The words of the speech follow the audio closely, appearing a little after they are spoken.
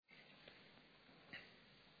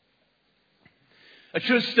A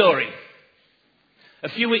true story. A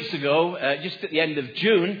few weeks ago, just at the end of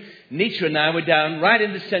June, Nita and I were down right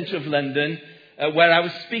in the centre of London where I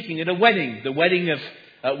was speaking at a wedding. The wedding of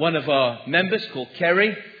one of our members called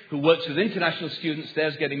Kerry, who works with international students there,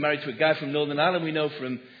 is getting married to a guy from Northern Ireland we know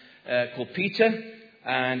from called Peter.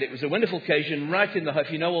 And it was a wonderful occasion right in the heart.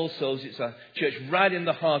 If you know All Souls, it's a church right in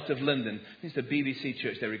the heart of London. It's the BBC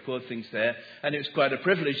church. They record things there. And it was quite a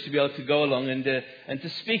privilege to be able to go along and to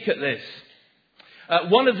speak at this.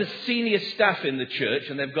 One of the senior staff in the church,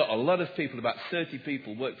 and they've got a lot of people, about 30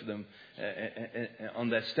 people work for them on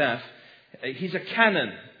their staff. He's a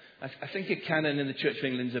canon. I think a canon in the Church of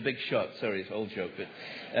England is a big shot. Sorry, it's an old joke. But,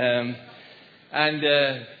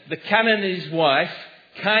 the canon and his wife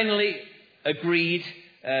kindly arranged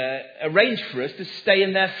for us to stay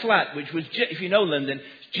in their flat, which was, if you know London,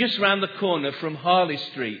 just round the corner from Harley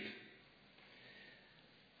Street.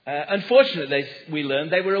 Unfortunately, we learned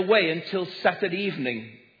they were away until Saturday evening,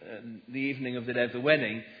 the evening of the day of the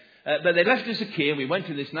wedding. But they left us a key and we went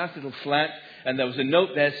to this nice little flat and there was a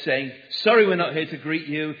note there saying, sorry we're not here to greet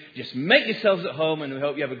you. Just make yourselves at home and we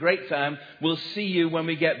hope you have a great time. We'll see you when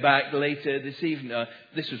we get back later this evening.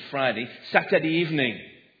 This was Friday, Saturday evening.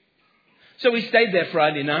 So we stayed there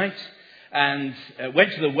Friday night and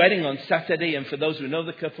went to the wedding on Saturday. And for those who know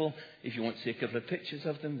the couple, if you want to see a couple of pictures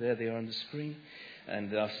of them, there they are on the screen.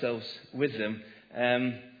 And ourselves with them.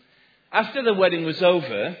 After the wedding was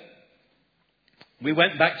over, we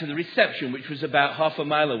went back to the reception, which was about half a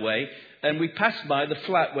mile away, and we passed by the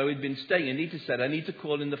flat where we'd been staying. And Nita said, I need to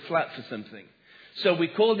call in the flat for something. So we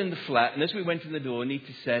called in the flat, and as we went to the door,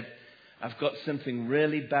 Nita said, I've got something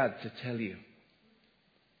really bad to tell you.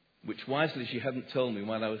 Which wisely she hadn't told me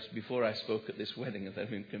before I spoke at this wedding, and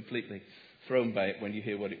I've been completely thrown by it when you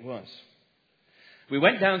hear what it was. We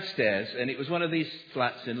went downstairs, and it was one of these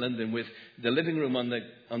flats in London with the living room on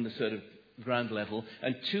the sort of ground level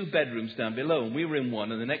and 2 bedrooms down below. And we were in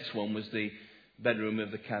one, and the next one was the bedroom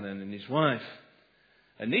of the canon and his wife.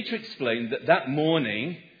 And Nita explained that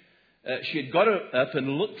morning she had got up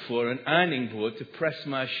and looked for an ironing board to press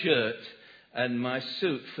my shirt and my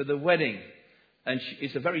suit for the wedding. And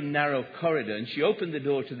it's a very narrow corridor, and she opened the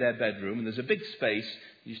door to their bedroom, and there's a big space.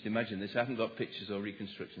 You just imagine this. I haven't got pictures or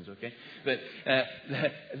reconstructions, okay? But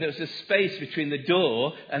there was a space between the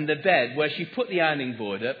door and the bed where she put the ironing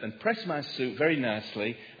board up and pressed my suit very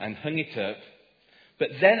nicely and hung it up. But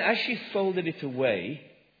then as she folded it away,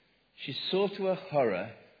 she saw to her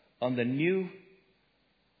horror on the new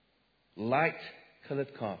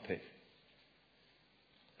light-coloured carpet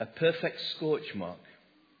a perfect scorch mark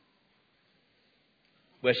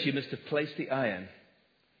where she must have placed the iron.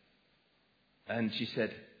 And she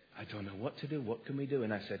said, I don't know what to do. What can we do?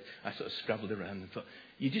 And I sort of scrabbled around and thought,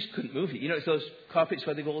 you just couldn't move it. You know, it's those carpets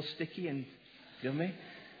where they go all sticky and, you know what I mean?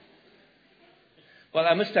 Well,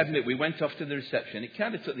 I must admit, we went off to the reception. It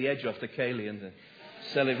kind of took the edge off the Kaylee and the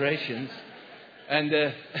celebrations.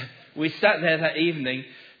 And we sat there that evening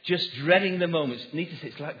just dreading the moments. Nita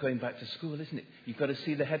said, it's like going back to school, isn't it? You've got to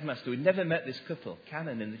see the headmaster. We'd never met this couple,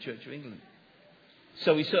 canon in the Church of England.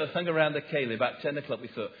 So we sort of hung around the Kaylee. About 10 o'clock we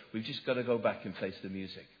thought, we've just got to go back and face the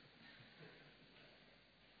music.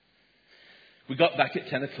 We got back at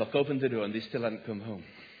 10 o'clock, opened the door, and they still hadn't come home.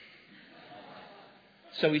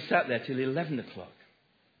 So we sat there till 11 o'clock.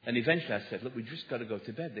 And eventually I said, look, we've just got to go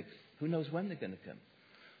to bed. Who knows when they're going to come?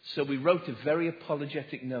 So we wrote a very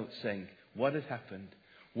apologetic note saying what had happened,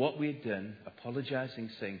 what we had done, apologising,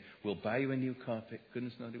 saying, we'll buy you a new carpet.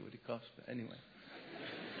 Goodness knows what it cost, but anyway.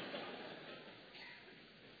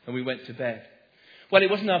 And we went to bed. Well, it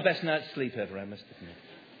wasn't our best night's sleep ever, I must admit.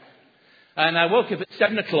 And I woke up at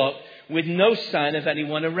 7 o'clock with no sign of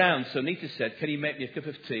anyone around. So Nita said, can you make me a cup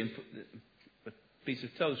of tea and put a piece of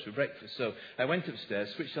toast for breakfast? So I went upstairs,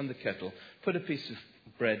 switched on the kettle, put a piece of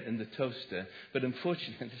bread in the toaster. But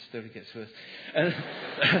unfortunately, the story gets worse.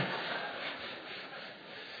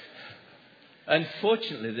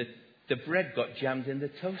 Unfortunately, the bread got jammed in the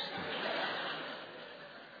toaster.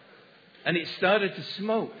 And it started to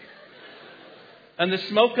smoke. And the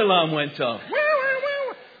smoke alarm went off.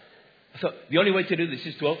 I thought, the only way to do this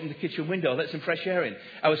is to open the kitchen window, let some fresh air in.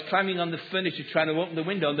 I was climbing on the furniture trying to open the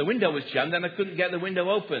window, and the window was jammed, and I couldn't get the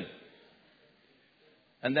window open.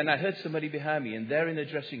 And then I heard somebody behind me, and there in a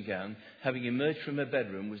dressing gown, having emerged from her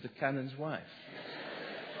bedroom, was the canon's wife,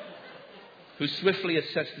 who swiftly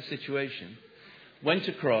assessed the situation, went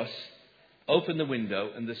across, opened the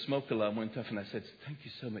window, and the smoke alarm went off, and I said, thank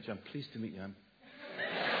you so much, I'm pleased to meet you.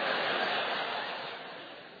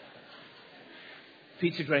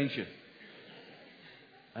 Peter Granger.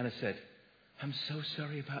 And I said, I'm so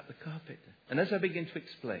sorry about the carpet. And as I began to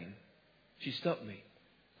explain, she stopped me.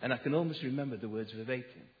 And I can almost remember the words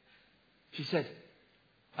verbatim. She said,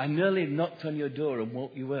 I nearly knocked on your door and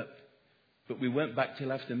woke you up, but we weren't back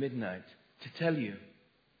till after midnight to tell you.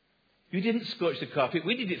 You didn't scorch the carpet.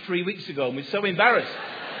 We did it 3 weeks ago and we're so embarrassed.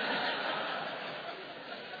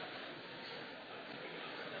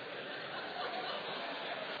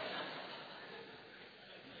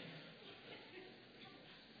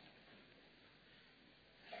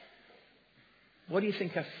 What do you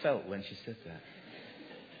think I felt when she said that?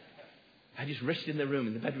 I just rushed in the room,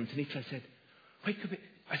 in the bedroom to Nita. I said, wake up.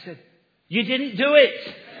 I said, you didn't do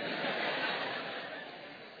it.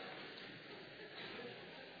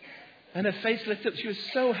 And her face lit up. She was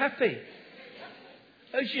so happy.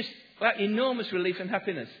 It was just like enormous relief and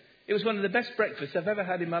happiness. It was one of the best breakfasts I've ever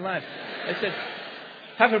had in my life. I said,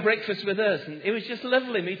 have a breakfast with us. And it was just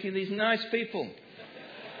lovely meeting these nice people.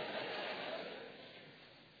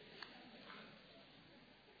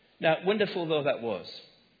 Now, wonderful though that was,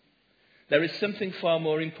 there is something far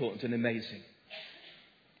more important and amazing.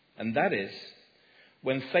 And that is,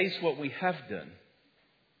 when faced what we have done,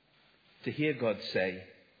 to hear God say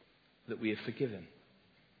that we are forgiven.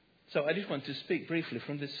 So I just want to speak briefly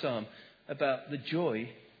from this psalm about the joy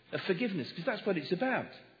of forgiveness, because that's what it's about.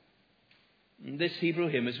 And this Hebrew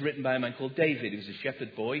hymn is written by a man called David. He was a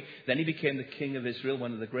shepherd boy. Then he became the king of Israel,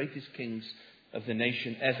 one of the greatest kings of the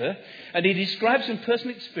nation ever. And he describes in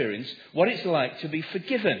personal experience what it's like to be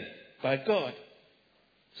forgiven by God.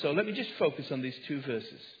 So let me just focus on these 2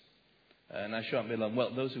 verses. And I shan't be long.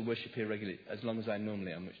 Well, those who worship here regularly, as long as I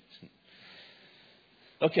normally am.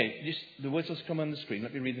 Okay, just the words will come on the screen.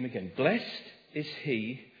 Let me read them again. Blessed is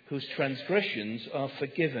he whose transgressions are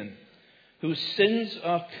forgiven, whose sins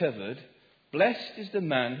are covered. Blessed is the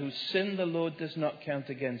man whose sin the Lord does not count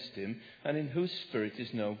against him, and in whose spirit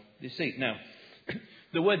is no deceit. Now,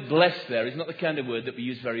 the word blessed there is not the kind of word that we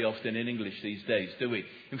use very often in English these days, do we?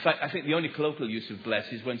 In fact, I think the only colloquial use of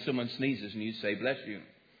bless is when someone sneezes and you say, bless you.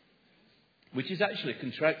 Which is actually a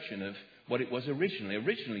contraction of what it was originally.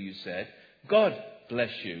 Originally you said, God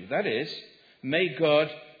bless you. That is, may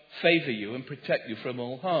God favour you and protect you from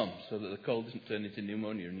all harm, so that the cold doesn't turn into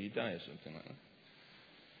pneumonia and you die or something like that.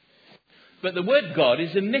 But the word God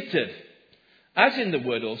is omitted, as in the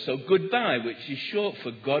word also goodbye, which is short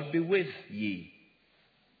for God be with ye.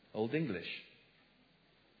 Old English.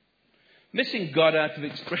 Missing God out of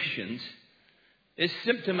expressions is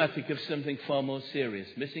symptomatic of something far more serious,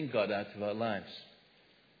 missing God out of our lives.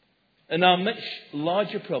 And our much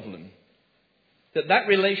larger problem, that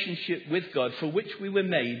relationship with God for which we were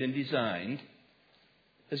made and designed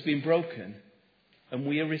has been broken, and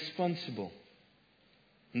we are responsible.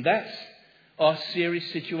 And that's our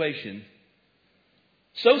serious situation.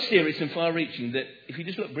 So serious and far-reaching that if you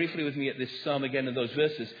just look briefly with me at this psalm again and those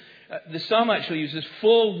verses, the psalm actually uses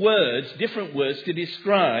 4 words, different words, to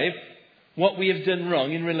describe what we have done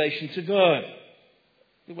wrong in relation to God.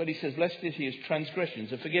 Look what he says, blessed is he whose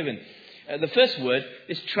transgressions are forgiven. The first word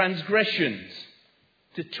is transgressions.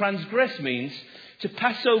 To transgress means to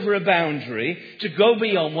pass over a boundary, to go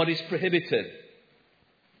beyond what is prohibited.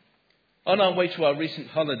 On our way to our recent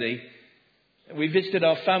holiday, we visited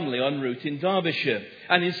our family en route in Derbyshire.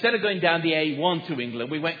 And instead of going down the A1 to England,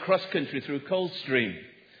 we went cross-country through Coldstream.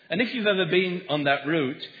 And if you've ever been on that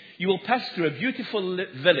route, you will pass through a beautiful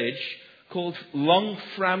village called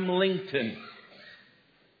Longframlington,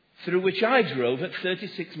 through which I drove at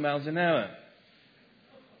 36 miles an hour.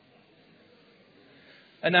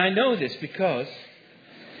 And I know this because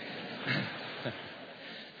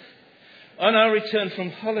on our return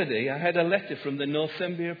from holiday, I had a letter from the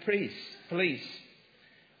Northumbria police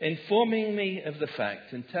informing me of the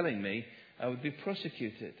fact and telling me I would be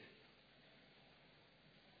prosecuted.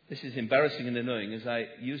 This is embarrassing and annoying as I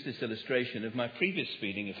use this illustration of my previous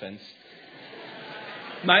speeding offence,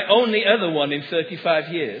 my only other one in 35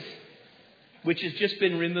 years, which has just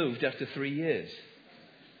been removed after 3 years.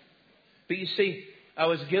 But you see, I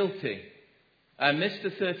was guilty. I missed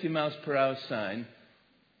the 30 miles per hour sign,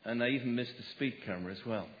 and I even missed the speed camera as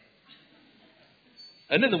well.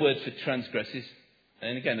 Another word for transgress is,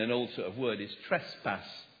 and again an old sort of word, is trespass.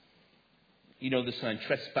 You know the sign,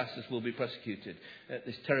 trespassers will be prosecuted.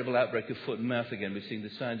 This terrible outbreak of foot and mouth again, we're seeing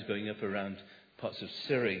the signs going up around parts of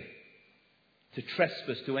Surrey. To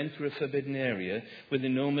trespass, to enter a forbidden area with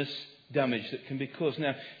enormous damage that can be caused.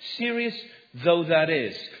 Now, serious though that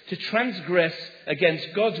is, to transgress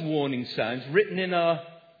against God's warning signs written in our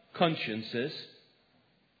consciences,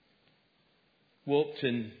 warped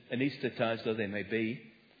and anaesthetized though they may be,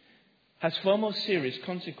 has far more serious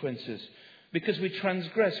consequences. Because we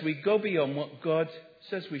transgress, we go beyond what God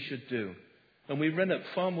says we should do. And we run up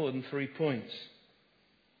far more than 3 points.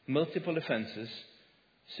 Multiple offences,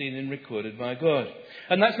 seen and recorded by God.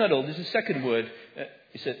 And that's not all. There's a second word.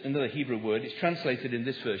 It's another Hebrew word. It's translated in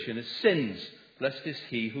this version as sins. Blessed is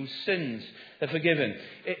he whose sins are forgiven.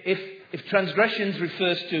 If transgressions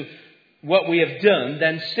refers to what we have done,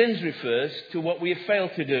 then sins refers to what we have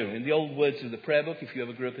failed to do. In the old words of the prayer book, if you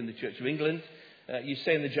ever grew up in the Church of England, you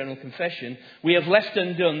say in the General Confession, we have left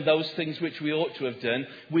undone those things which we ought to have done.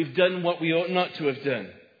 We've done what we ought not to have done.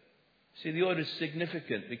 See, the order is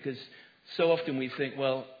significant because so often we think,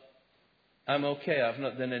 well, I'm okay, I've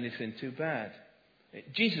not done anything too bad.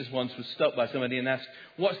 Jesus once was stopped by somebody and asked,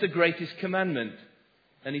 what's the greatest commandment?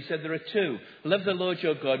 And he said there are two. Love the Lord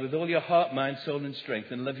your God with all your heart, mind, soul and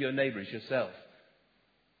strength, and love your neighbour as yourself.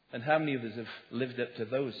 And how many of us have lived up to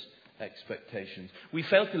those expectations? We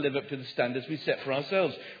fail to live up to the standards we set for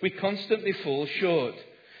ourselves. We constantly fall short.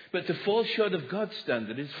 But to fall short of God's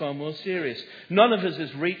standard is far more serious. None of us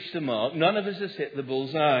has reached the mark. None of us has hit the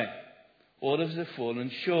bullseye. All of us have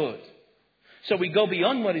fallen short. So we go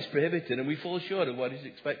beyond what is prohibited and we fall short of what is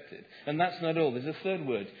expected. And that's not all. There's a third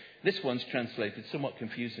word. This one's translated somewhat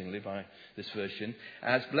confusingly by this version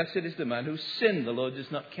as blessed is the man whose sin the Lord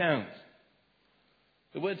does not count.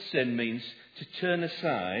 The word sin means to turn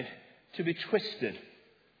aside, to be twisted.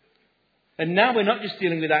 And now we're not just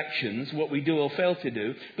dealing with actions, what we do or fail to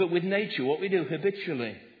do, but with nature, what we do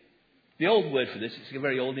habitually. The old word for this, it's a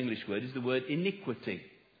very old English word, is the word iniquity.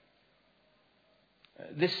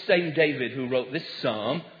 This same David who wrote this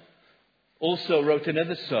psalm also wrote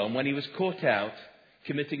another psalm when he was caught out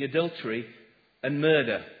committing adultery and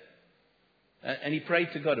murder. And he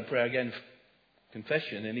prayed to God a prayer again,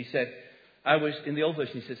 confession, and he said, in the old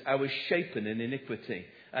version he says, I was shapen in iniquity,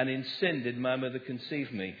 and in sin did my mother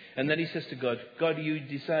conceive me. And then he says to God, God, you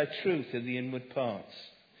desire truth in the inward parts.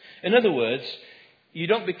 In other words, you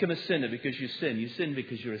don't become a sinner because you sin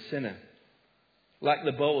because you're a sinner. Like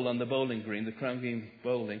the bowl on the bowling green, the Crown Green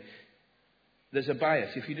bowling, there's a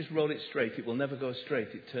bias. If you just roll it straight, it will never go straight.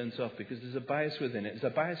 It turns off because there's a bias within it.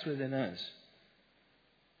 There's a bias within us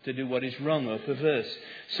to do what is wrong or perverse.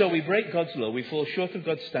 So we break God's law. We fall short of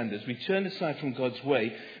God's standards. We turn aside from God's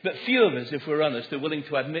way. But few of us, if we're honest, are willing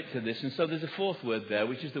to admit to this. And so there's a fourth word there,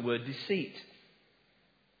 which is the word deceit.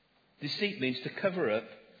 Deceit means to cover up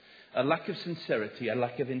a lack of sincerity, a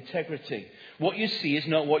lack of integrity. What you see is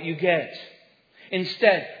not what you get.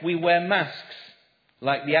 Instead, we wear masks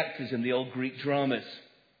like the actors in the old Greek dramas.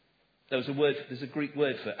 There's a Greek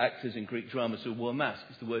word for actors in Greek dramas who wore masks.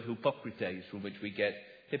 It's the word hypocrites, from which we get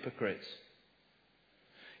hypocrites.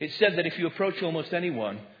 It's said that if you approach almost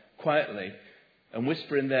anyone quietly and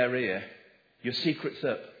whisper in their ear, your secret's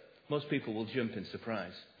up, most people will jump in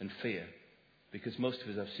surprise and fear because most of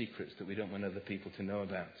us have secrets that we don't want other people to know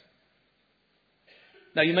about.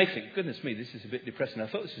 Now, you may think, goodness me, this is a bit depressing. I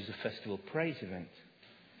thought this was a festival praise event.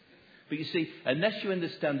 But you see, unless you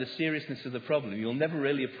understand the seriousness of the problem, you'll never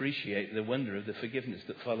really appreciate the wonder of the forgiveness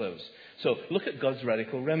that follows. So, look at God's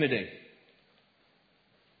radical remedy.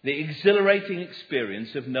 The exhilarating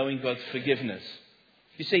experience of knowing God's forgiveness.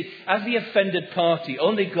 You see, as the offended party,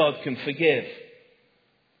 only God can forgive.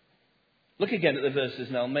 Look again at the verses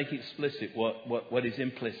and I'll make explicit what is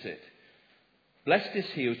implicit. Blessed is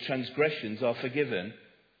he whose transgressions are forgiven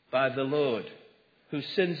by the Lord, whose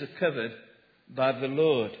sins are covered by the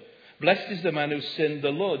Lord. Blessed is the man whose sin the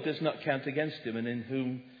Lord does not count against him, and in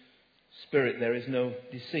whom spirit there is no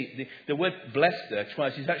deceit. The word blessed there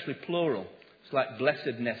twice is actually plural. It's like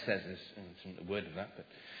blessedness, it's not the word of that, but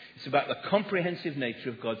it's about the comprehensive nature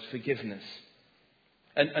of God's forgiveness.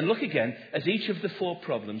 And look again as each of the four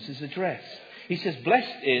problems is addressed. He says,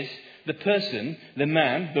 blessed is the person, the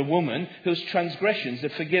man, the woman, whose transgressions are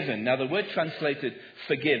forgiven. Now, the word translated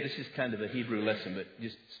forgive, this is kind of a Hebrew lesson, but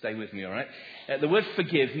just stay with me, all right? The word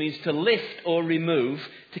forgive means to lift or remove,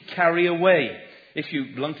 to carry away. If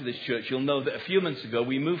you belong to this church, you'll know that a few months ago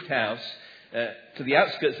we moved house to the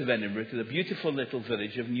outskirts of Edinburgh, to the beautiful little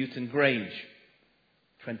village of Newton Grange.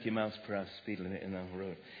 20 miles per hour speed limit in our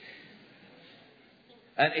road.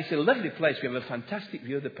 And it's a lovely place. We have a fantastic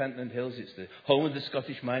view of the Pentland Hills. It's the home of the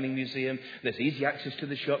Scottish Mining Museum. There's easy access to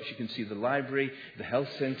the shops. You can see the library, the health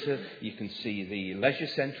centre. You can see the leisure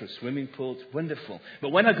centre, a swimming pool. It's wonderful.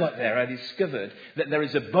 But when I got there, I discovered that there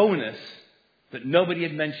is a bonus that nobody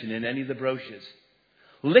had mentioned in any of the brochures.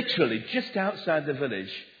 Literally, just outside the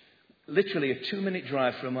village, literally a 2-minute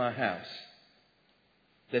drive from our house,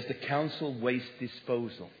 there's the council waste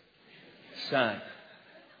disposal sign.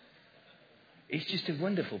 It's just a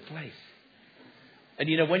wonderful place. And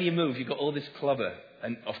you know, when you move, you've got all this clobber.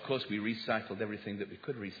 And of course, we recycled everything that we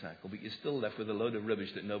could recycle. But you're still left with a load of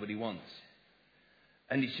rubbish that nobody wants.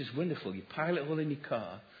 And it's just wonderful. You pile it all in your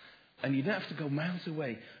car. And you don't have to go miles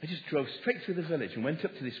away. I just drove straight through the village and went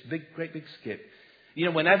up to this great big skip. You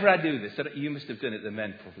know, whenever I do this, you must have done it, the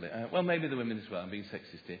men probably. Well, maybe the women as well. I'm being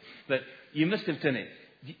sexist here. But you must have done it.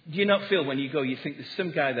 Do you not feel when you go, you think there's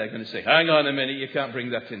some guy there going to say, hang on a minute, you can't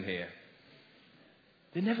bring that in here?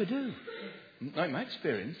 They never do. Not in my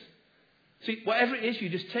experience. See, whatever it is, you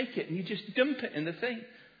just take it and you just dump it in the thing.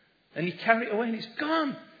 And you carry it away and it's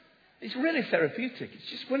gone. It's really therapeutic.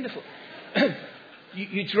 It's just wonderful.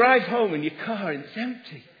 you drive home in your car and it's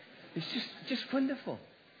empty. It's just wonderful.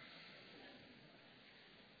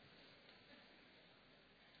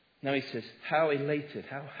 Now he says, how elated,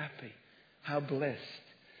 how happy, how blessed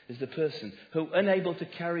is the person who, unable to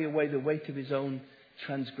carry away the weight of his own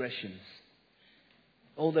transgressions,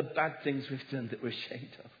 all the bad things we've done that we're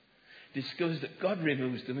ashamed of, discovers that God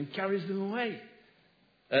removes them and carries them away.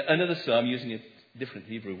 Another psalm, using a different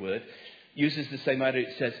Hebrew word, uses the same idea.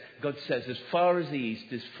 It says, God says, as far as the east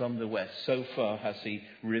is from the west, so far has he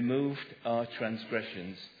removed our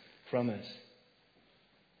transgressions from us.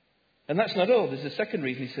 And that's not all. There's a second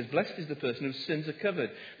reason. He says, blessed is the person whose sins are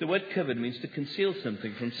covered. The word covered means to conceal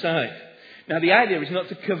something from sight. Now, the idea is not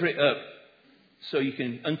to cover it up so you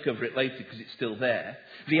can uncover it later because it's still there.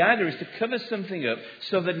 The idea is to cover something up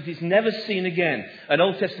so that it is never seen again. An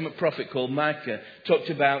Old Testament prophet called Micah talked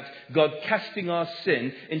about God casting our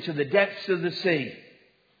sin into the depths of the sea.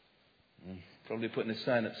 Probably putting a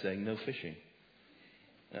sign up saying, no fishing.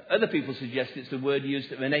 Other people suggest it's the word used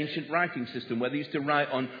of an ancient writing system where they used to write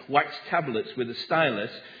on wax tablets with a stylus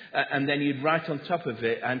and then you'd write on top of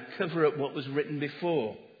it and cover up what was written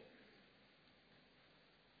before.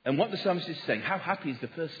 And what the psalmist is saying, how happy is the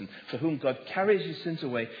person for whom God carries his sins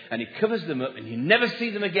away and he covers them up and you never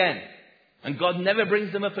see them again. And God never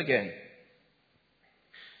brings them up again.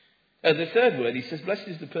 The third word, he says, blessed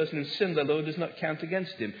is the person whose sin the Lord does not count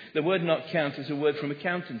against him. The word not count is a word from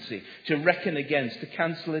accountancy, to reckon against, to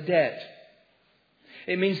cancel a debt.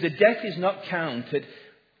 It means the debt is not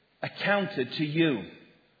accounted to you.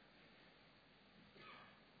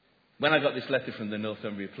 When I got this letter from the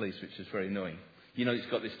Northumbria police, which was very annoying, you know, it's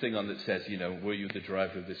got this thing on that says, you know, were you the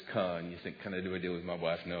driver of this car? And you think, can I do a deal with my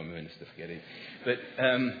wife? No, I'm a minister, forget it. But,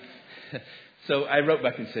 so I wrote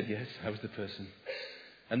back and said, yes, I was the person.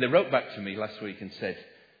 And they wrote back to me last week and said,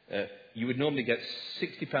 you would normally get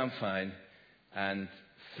 £60 fine and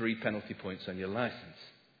 3 penalty points on your license.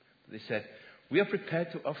 But they said, we are prepared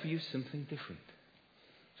to offer you something different.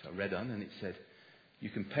 So I read on and it said, you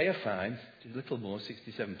can pay a fine, a little more,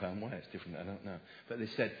 £67. Why it's different, I don't know. But they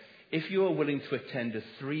said, if you are willing to attend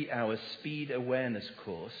a 3-hour speed awareness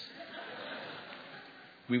course,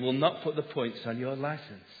 we will not put the points on your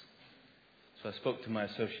license. So I spoke to my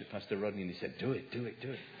associate, Pastor Rodney, and he said, do it.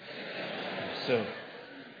 So,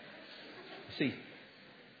 see,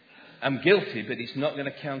 I'm guilty, but it's not going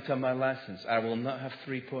to count on my license. I will not have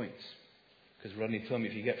 3 points. Because Rodney told me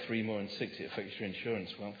if you get 3 more and 6, it affects your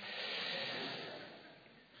insurance. Well,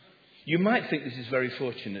 you might think this is very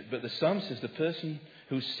fortunate, but the psalm says the person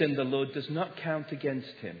whose sin the Lord does not count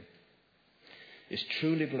against him is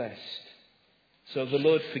truly blessed. So the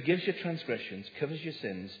Lord forgives your transgressions, covers your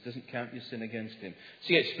sins, doesn't count your sin against him.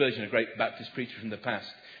 C.H. Spurgeon, a great Baptist preacher from the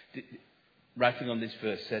past, writing on this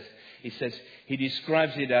verse, he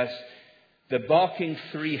describes it as the barking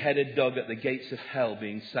 3-headed dog at the gates of hell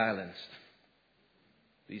being silenced.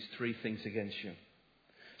 These 3 things against you.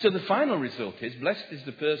 So the final result is, blessed is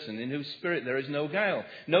the person in whose spirit there is no guile.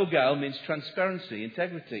 No guile means transparency,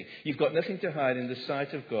 integrity. You've got nothing to hide in the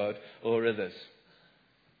sight of God or others.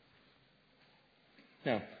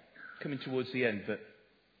 Now, coming towards the end, but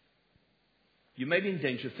you may be in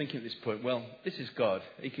danger of thinking at this point, well, this is God.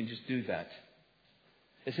 He can just do that.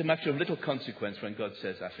 It's a matter of little consequence when God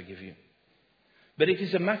says, I forgive you. But it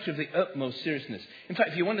is a matter of the utmost seriousness. In fact,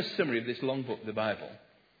 if you want a summary of this long book, the Bible,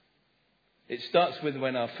 it starts with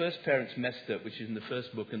when our first parents messed up, which is in the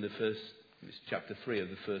first book and it's chapter 3 of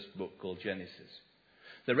the first book called Genesis.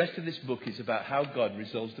 The rest of this book is about how God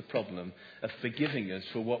resolves the problem of forgiving us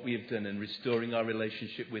for what we have done and restoring our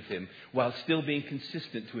relationship with him while still being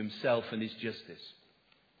consistent to himself and his justice.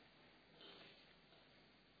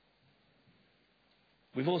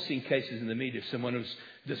 We've all seen cases in the media of someone who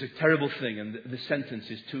does a terrible thing and the sentence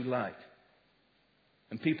is too light.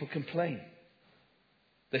 And people complain.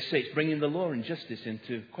 They say it's bringing the law and justice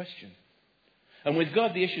into question. And with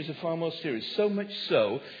God, the issues are far more serious. So much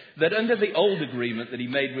so that under the old agreement that he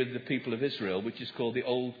made with the people of Israel, which is called the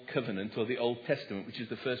Old Covenant or the Old Testament, which is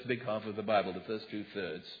the first big half of the Bible, the first 2/3,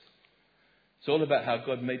 it's all about how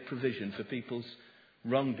God made provision for people's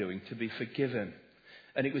wrongdoing to be forgiven.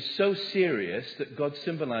 And it was so serious that God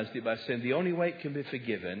symbolized it by saying the only way it can be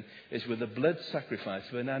forgiven is with a blood sacrifice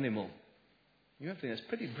of an animal. You have to think that's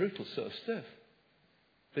pretty brutal sort of stuff.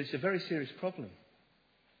 But it's a very serious problem.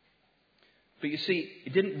 But you see,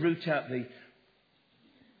 it didn't root out the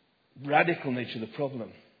radical nature of the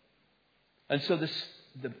problem. And so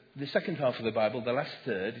the second half of the Bible, the last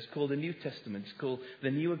third, is called the New Testament. It's called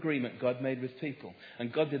the new agreement God made with people.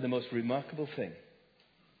 And God did the most remarkable thing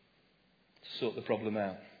to sort the problem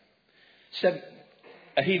out.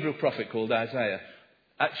 A Hebrew prophet called Isaiah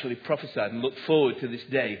actually prophesied and looked forward to this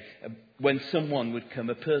day when someone would come,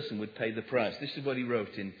 a person would pay the price. This is what he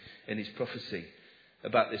wrote in his prophecy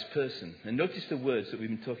about this person. And notice the words that we've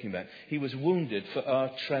been talking about. He was wounded for our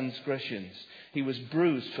transgressions. He was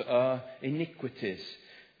bruised for our iniquities.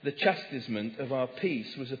 The chastisement of our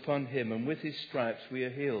peace was upon him, and with his stripes we are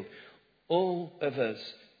healed. All of us,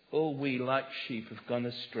 all we like sheep have gone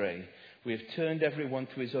astray. We have turned everyone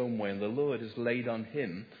to his own way, and the Lord has laid on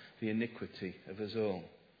him the iniquity of us all.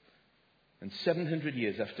 And 700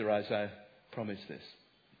 years after Isaiah promised this,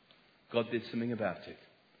 God did something about it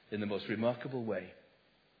in the most remarkable way.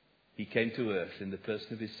 He came to earth in the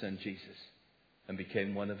person of his Son Jesus and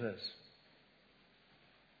became one of us.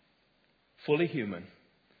 Fully human.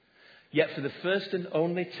 Yet for the first and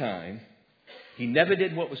only time, he never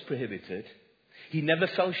did what was prohibited. He never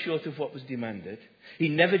fell short of what was demanded. He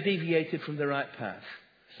never deviated from the right path.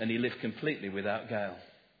 And he lived completely without guile.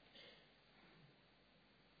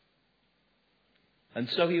 And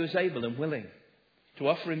so he was able and willing to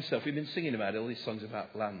offer himself. We've been singing about all these songs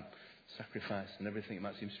about lamb, sacrifice and everything. It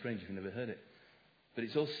might seem strange if you've never heard it. But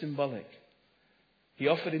it's all symbolic. He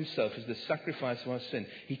offered himself as the sacrifice of our sin.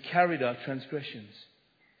 He carried our transgressions.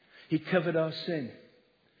 He covered our sin.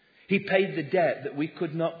 He paid the debt that we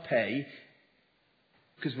could not pay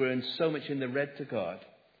because we're in so much in the red to God,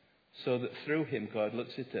 so that through him God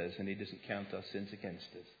looks at us and he doesn't count our sins against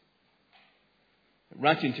us.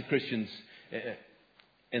 Writing to Christians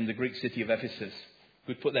in the Greek city of Ephesus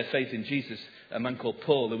who'd put their faith in Jesus, a man called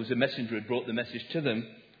Paul, there was a messenger who had brought the message to them,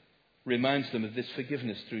 reminds them of this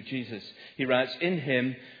forgiveness through Jesus. He writes, "In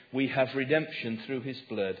him we have redemption through his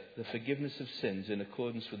blood, the forgiveness of sins in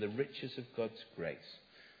accordance with the riches of God's grace."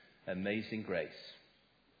 Amazing grace.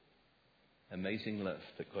 Amazing love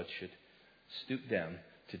that God should stoop down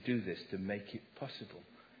to do this, to make it possible.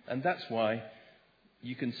 And that's why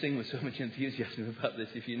you can sing with so much enthusiasm about this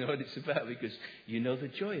if you know what it's about, because you know the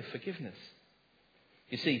joy of forgiveness.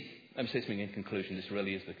 You see, I'm saying something in conclusion. This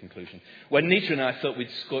really is the conclusion. When Nietzsche and I thought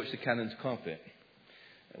we'd scorched the canon's carpet,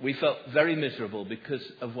 we felt very miserable because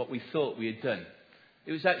of what we thought we had done.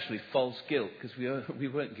 It was actually false guilt because we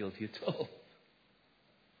weren't guilty at all.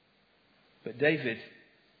 But David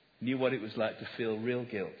knew what it was like to feel real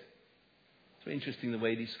guilt. It's very interesting the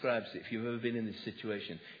way he describes it. If you've ever been in this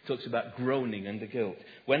situation, he talks about groaning under guilt.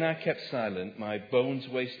 "When I kept silent, my bones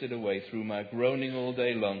wasted away through my groaning all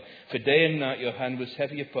day long. For day and night your hand was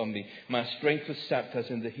heavy upon me. My strength was sapped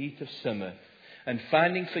as in the heat of summer." And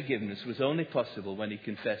finding forgiveness was only possible when he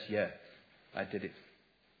confessed, "Yeah, I did it.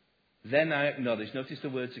 Then I acknowledged," notice the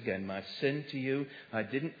words again, "my sin to you. I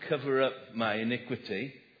didn't cover up my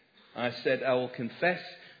iniquity. I said, I will confess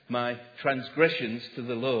my transgressions to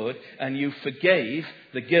the Lord, and you forgave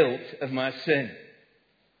the guilt of my sin."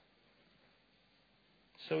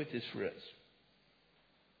 So it is for us.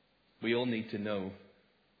 We all need to know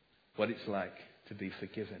what it's like to be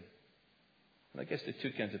forgiven. And I guess there are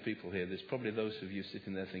two kinds of people here. There's probably those of you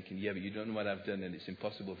sitting there thinking, "Yeah, but you don't know what I've done and it's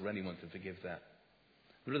impossible for anyone to forgive that."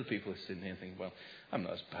 There are other people who are sitting here thinking, "Well, I'm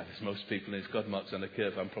not as bad as most people, and if God marks on a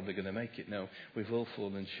curve, I'm probably going to make it." No, we've all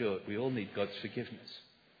fallen short. We all need God's forgiveness.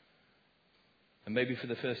 And maybe for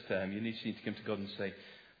the first time, you need to come to God and say,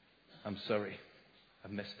 "I'm sorry,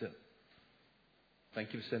 I've messed up.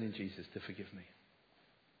 Thank you for sending Jesus to forgive me."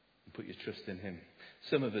 And put your trust in him.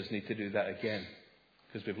 Some of us need to do that again,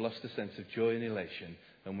 because we've lost a sense of joy and elation,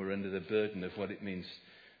 and we're under the burden of what it means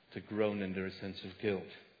to groan under a sense of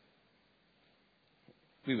guilt.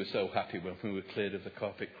 We were so happy when we were cleared of the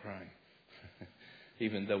carpet crime,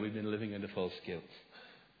 even though we've been living under false guilt.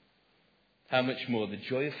 How much more the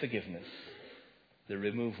joy of forgiveness, the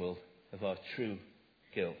removal of our true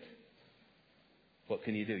guilt. What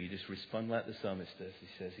can you do? You just respond like the psalmist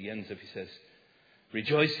does. He ends up, he says,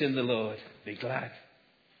 "Rejoice in the Lord, be glad,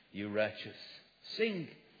 you righteous. Sing,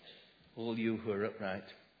 all you who are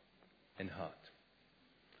upright in heart."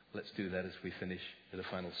 Let's do that as we finish with a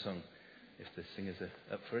final song. If the singers are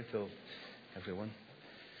up for it, or everyone.